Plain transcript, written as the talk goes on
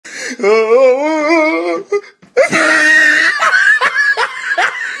Hello.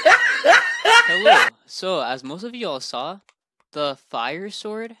 So, as most of you all saw, the fire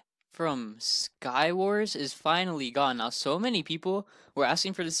sword from Skywars is finally gone. Now, so many people were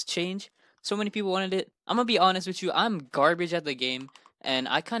asking for this change. So many people wanted it. I'm gonna be honest with you. I'm garbage at the game, and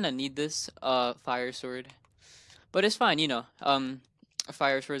I kind of need this fire sword. But it's fine, you know.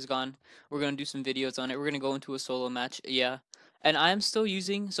 Fire sword is gone. We're gonna do some videos on it. We're gonna go into a solo match. Yeah. And I'm still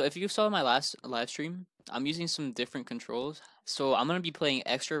using. So if you saw my last live stream, I'm using some different controls. So I'm gonna be playing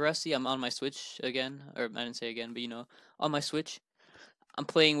extra rusty. I'm on my Switch again, or I didn't say again, but you know, on my Switch. I'm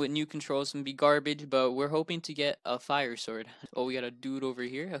playing with new controls and be garbage, but we're hoping to get a fire sword. Oh, we got a dude over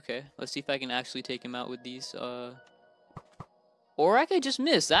here. Okay, let's see if I can actually take him out with these. Or I could just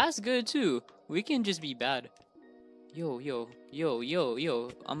miss. That's good too. We can just be bad. Yo.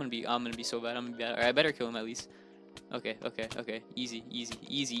 I'm gonna be so bad. I'm gonna be bad. Alright, I better kill him at least. Okay. Easy.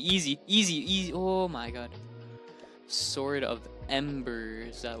 Oh my god. Sword of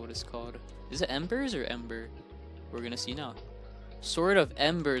Embers. Is that what it's called? Is it Embers or Ember? We're gonna see now. Sword of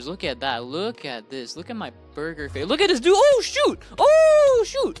Embers. Look at that. Look at this. Look at my burger face. Look at this dude. Oh shoot. Oh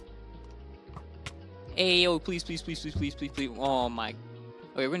shoot. Hey yo, please. Oh my.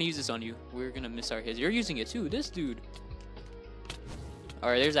 Okay, we're gonna use this on you. We're gonna miss our hits. You're using it too. This dude.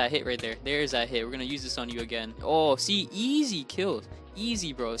 Alright, there's that hit right there. There's that hit. We're gonna use this on you again. Oh, see, easy kills.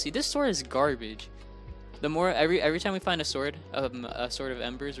 Easy, bro. See, this sword is garbage. The more every time we find a sword of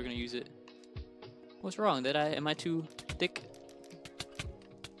embers, we're gonna use it. What's wrong? Am I too thick?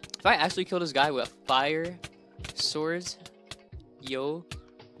 If I actually kill this guy with fire swords, yo,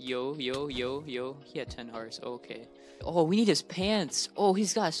 he had 10 hearts. Okay. Oh, we need his pants. Oh,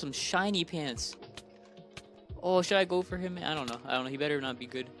 he's got some shiny pants. Oh, should I go for him? I don't know. He better not be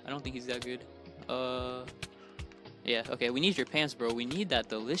good. I don't think he's that good. Yeah. Okay. We need your pants, bro. We need that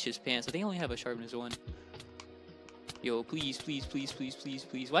delicious pants. I think I only have a sharpness 1. Yo, please.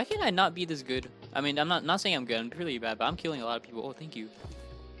 Why can't I not be this good? I mean, I'm not saying I'm good. I'm really bad, but I'm killing a lot of people. Oh, thank you.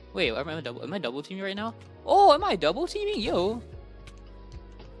 Wait, am I double teaming right now? Oh, am I double teaming? Yo.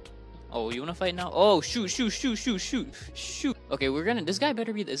 Oh, you wanna fight now? Oh, shoot. Okay, this guy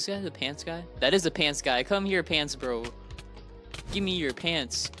better be, this guy the pants guy? That is the pants guy. Come here, pants bro. Give me your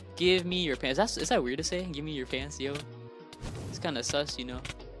pants. Give me your pants. Is that weird to say? Give me your pants, yo. It's kind of sus, you know.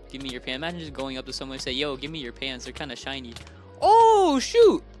 Give me your pants. Imagine just going up to someone and say, yo, give me your pants. They're kind of shiny. Oh,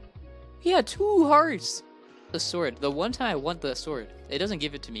 shoot. He had 2 hearts. The sword. The one time I want the sword, it doesn't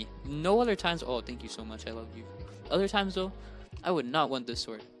give it to me. No other times. Oh, thank you so much. I love you. Other times, though, I would not want this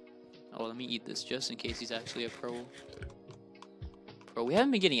sword. Oh, let me eat this just in case he's actually a pro. Bro, we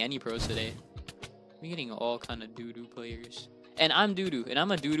haven't been getting any pros today. We're getting all kind of doo-doo players. And I'm doo-doo, and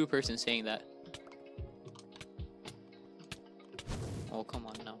I'm a doo-doo person saying that. Oh, come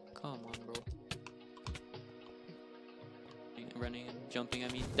on now. Come on, bro. Running and jumping, I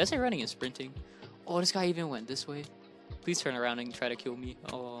mean. Did I say running and sprinting? Oh, this guy even went this way. Please turn around and try to kill me.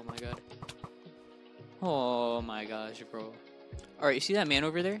 Oh, my God. Oh, my gosh, bro. Alright, you see that man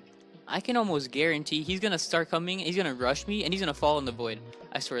over there? I can almost guarantee he's gonna start coming, he's gonna rush me, and he's gonna fall in the void.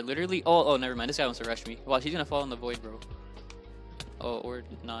 I swear, literally. Oh, never mind. This guy wants to rush me. Watch, he's gonna fall in the void, bro. Oh, or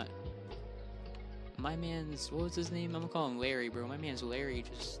not. My man's, what was his name? I'm gonna call him Larry, bro. My man's Larry.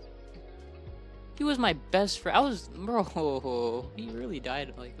 He was my best friend. Bro, he really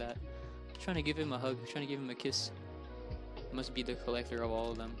died like that. I'm trying to give him a hug, trying to give him a kiss. Must be the collector of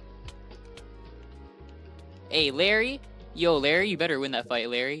all of them. Hey, Larry. Yo, Larry, you better win that fight,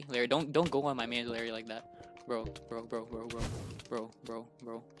 Larry. Larry, don't go on my man, Larry, like that. Bro.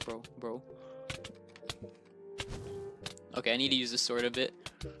 Okay, I need to use this sword a bit.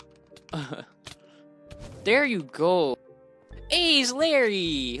 There you go. Hey, it's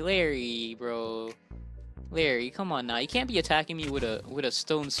Larry, bro. Larry, come on now. You can't be attacking me with a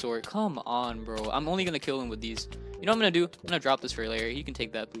stone sword. Come on, bro. I'm only gonna kill him with these. You know what I'm gonna do? I'm gonna drop this for Larry. You can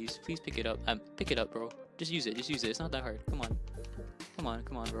take that, please. Please pick it up. Pick it up, bro. Just use it. It's not that hard. Come on,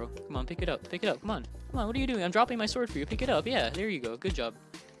 bro. Come on, pick it up. Come on. What are you doing? I'm dropping my sword for you. Pick it up. Yeah, there you go. Good job.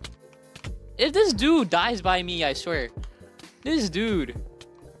 If this dude dies by me, I swear. This dude.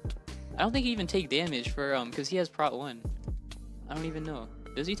 I don't think he even take damage for because he has prot 1. I don't even know.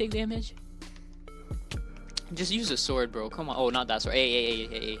 Does he take damage? Just use a sword, bro. Come on. Oh, not that sword. Hey.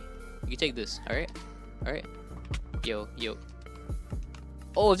 You can take this. All right. Yo.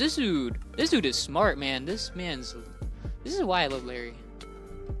 Oh, this dude is smart, man. This is why I love Larry.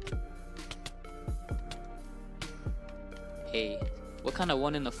 Hey, what kind of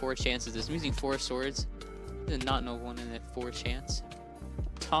 1 in the 4 chance is this? I'm using 4 swords. I did not know 1 in the 4 chance.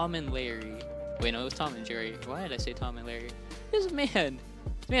 Tom and Larry. Wait, no, it was Tom and Jerry. Why did I say Tom and Larry? This man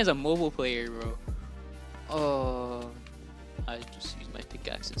man's a mobile player, bro. Oh, I just used my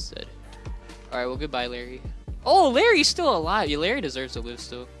pickaxe instead. All right, well, goodbye, Larry. Oh, Larry's still alive. Yeah, Larry deserves to live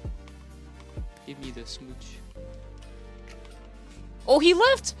still. Give me the smooch. Oh, he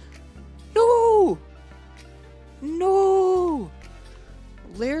left. No. No.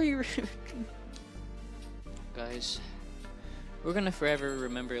 Larry. Guys, we're gonna forever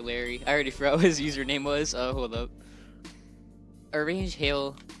remember Larry. I already forgot what his username was. Hold up. Arrange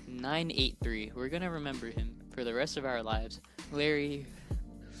Hail 983. We're gonna remember him for the rest of our lives. Larry,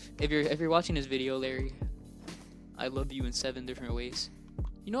 if you're watching this video, Larry, I love you in 7 different ways.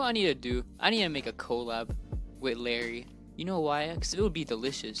 You know what I need to do? I need to make a collab with Larry. You know why? Because it would be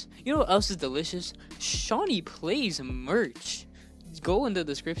delicious. You know what else is delicious? Shawnee Plays merch. Go in the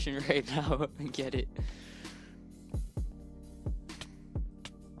description right now and get it.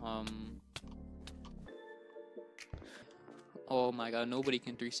 Oh my god, nobody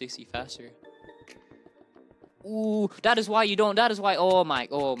can 360 faster. Ooh, that is why you don't. That is why. Oh my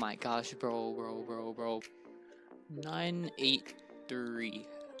gosh, bro. 983.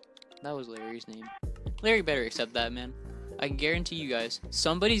 That was Larry's name. Larry better accept that, man. I can guarantee you guys,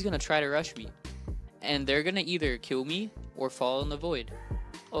 somebody's gonna try to rush me, and they're gonna either kill me or fall in the void.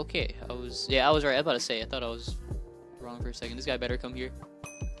 Okay, I was right. I was about to say. I thought I was wrong for a second. This guy better come here.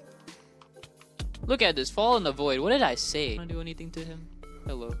 Look at this, fall in the void. What did I say? Wanna do anything to him?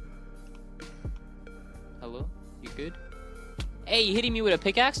 Hello. Hello? You good? Hey, you hitting me with a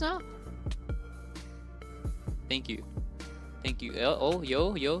pickaxe now? Thank you. Thank you. Oh,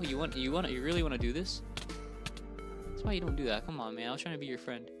 yo, you really wanna do this? That's why you don't do that. Come on, man. I was trying to be your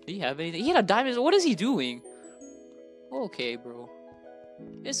friend. Do you have anything? He had a diamond. What is he doing? Okay, bro.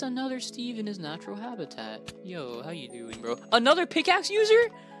 It's another Steve in his natural habitat. Yo, how you doing, bro? Another pickaxe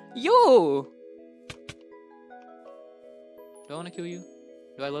user? Yo! Do I want to kill you?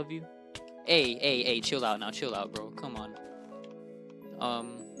 Do I love you? Hey, chill out now. Chill out, bro. Come on.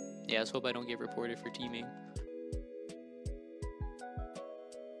 Yeah, let's hope I don't get reported for teaming.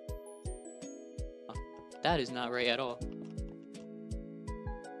 That is not right at all.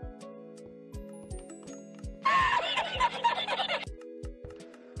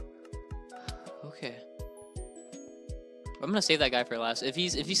 Okay. I'm gonna save that guy for last. If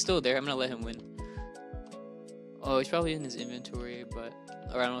he's still there, I'm gonna let him win. Oh, he's probably in his inventory, but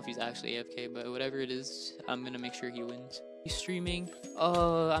or I don't know if he's actually AFK, but whatever it is, I'm gonna make sure he wins. He's streaming.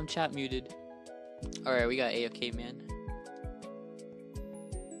 Oh, I'm chat muted. All right, we got AFK man.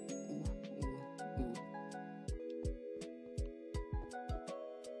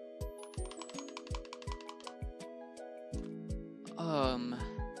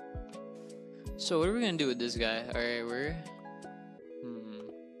 So what are we gonna do with this guy? All right, we're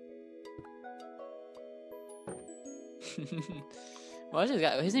Well, this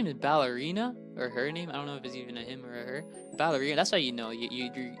guy, his name is Ballerina, or her name. I don't know if it's even a him or a her. Ballerina. That's how you know.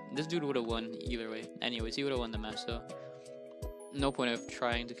 This dude would have won either way. Anyways, he would have won the match, so no point of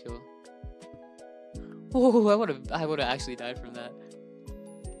trying to kill. Oh, I would have actually died from that.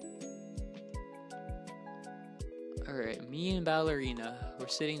 All right, me and Ballerina, we're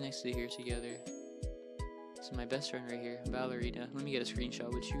sitting next to here together. This is my best friend right here, Ballerina. Let me get a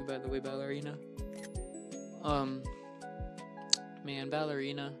screenshot with you, by the way, Ballerina. Man,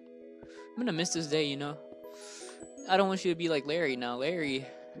 Ballerina, I'm gonna miss this day, you know. I don't want you to be like Larry now. Larry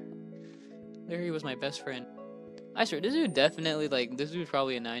was my best friend. I swear, this dude definitely, like, this dude's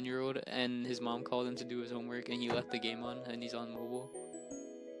probably a 9-year-old, and his mom called him to do his homework, and he left the game on, and he's on mobile.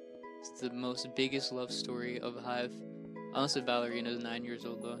 It's the most biggest love story of Hive. Unless if Ballerina's 9 years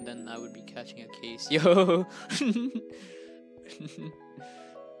old, though, then I would be catching a case. Yo!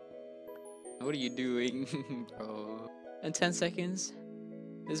 What are you doing, bro? In 10 seconds,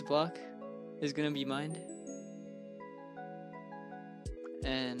 this block is gonna be mined.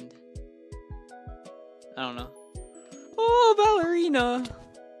 And I don't know. Oh, Ballerina!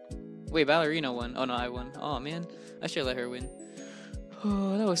 Wait, Ballerina won. Oh no, I won. Oh man, I should let her win.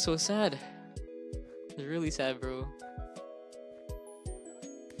 Oh, that was so sad. It was really sad, bro.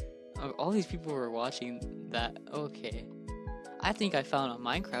 All these people were watching that. Okay. I think I found a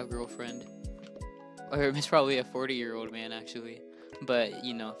Minecraft girlfriend. Or it's probably a 40-year-old man, actually. But,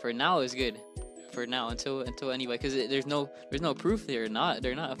 you know, for now it's good. For now, until anyway, because there's no proof they're not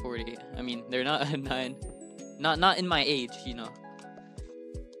a 40. I mean, they're not a 9. Not in my age, you know.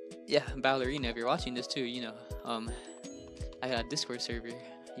 Yeah, Ballerina, if you're watching this too, you know, I got a Discord server.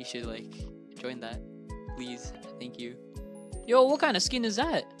 You should, like, join that. Please. Thank you. Yo, what kind of skin is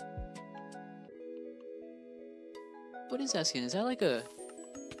that? What is that skin? Is that like a...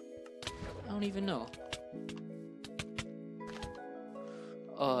 I don't even know.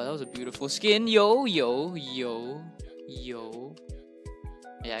 Oh, that was a beautiful skin. Yo, yo, yo, yo.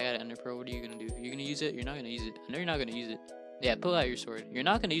 Yeah, I got an ender pearl. What are you gonna do? You're gonna use it? You're not gonna use it. I know you're not gonna use it. Yeah, pull out your sword. You're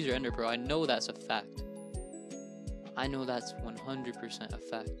not gonna use your ender pearl. I know that's a fact. I know that's 100% a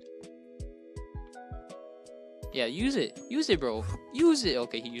fact. Yeah, use it. Use it, bro. Use it.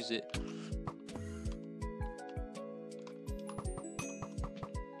 Okay, he used it.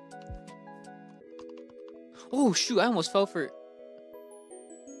 Oh, shoot. I almost fell for it.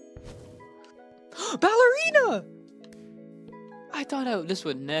 Ballerina! I thought this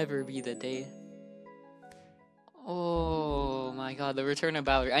would never be the day. Oh my god, the return of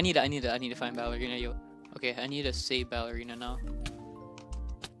ballerina. I need to find ballerina, yo. Okay, I need to save ballerina now.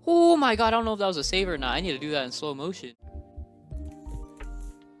 Oh my god, I don't know if that was a save or not. I need to do that in slow motion.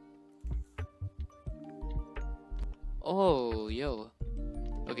 Oh, yo.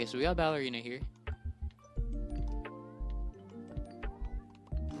 Okay, so we got ballerina here.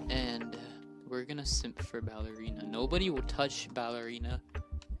 And we're gonna simp for ballerina. Nobody will touch ballerina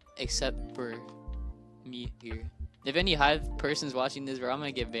except for me here. If any Hive person's watching this, bro, I'm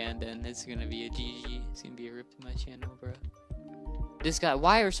gonna get banned and it's gonna be a GG. It's gonna be a rip to my channel, bro. This guy,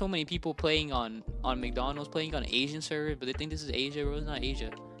 why are so many people playing on McDonald's, playing on Asian server, but they think this is Asia, bro? It's not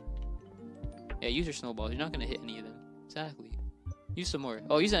Asia. Yeah, use your snowballs. You're not gonna hit any of them. Exactly. Use some more.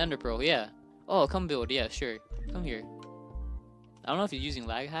 Oh, use an ender pearl. Yeah. Oh, come build. Yeah, sure. Come here. I don't know if he's using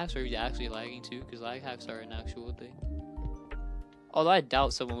lag hacks or if he's actually lagging too, because lag hacks are an actual thing. Although I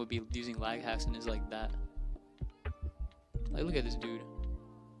doubt someone would be using lag hacks and is like that. Like, look at this dude.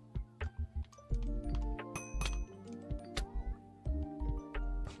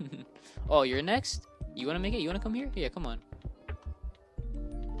 Oh, you're next? You wanna make it? You wanna come here? Yeah, come on.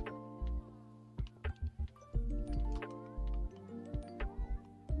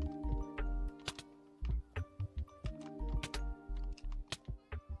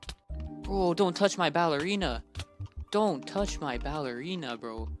 Bro, don't touch my ballerina. Don't touch my ballerina,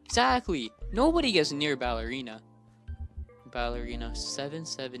 bro. Exactly. Nobody gets near ballerina. Ballerina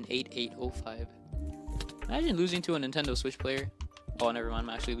 778805. Imagine losing to a Nintendo Switch player. Oh, never mind.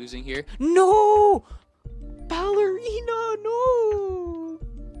 I'm actually losing here. No! Ballerina, no!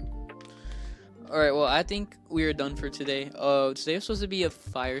 Alright, well, I think we are done for today. Today was supposed to be a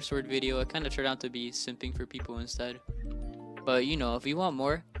fire sword video. It kind of turned out to be simping for people instead. But, you know, if you want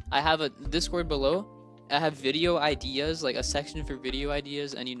more, I have a Discord below. I have video ideas, like a section for video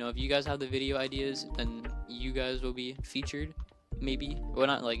ideas. And, you know, if you guys have the video ideas, then you guys will be featured. Maybe. Well,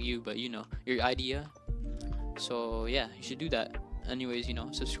 not like you, but, you know, your idea. So, yeah, you should do that. Anyways, you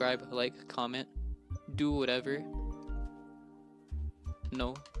know, subscribe, like, comment, do whatever.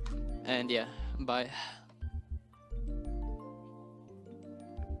 No. And, yeah, bye.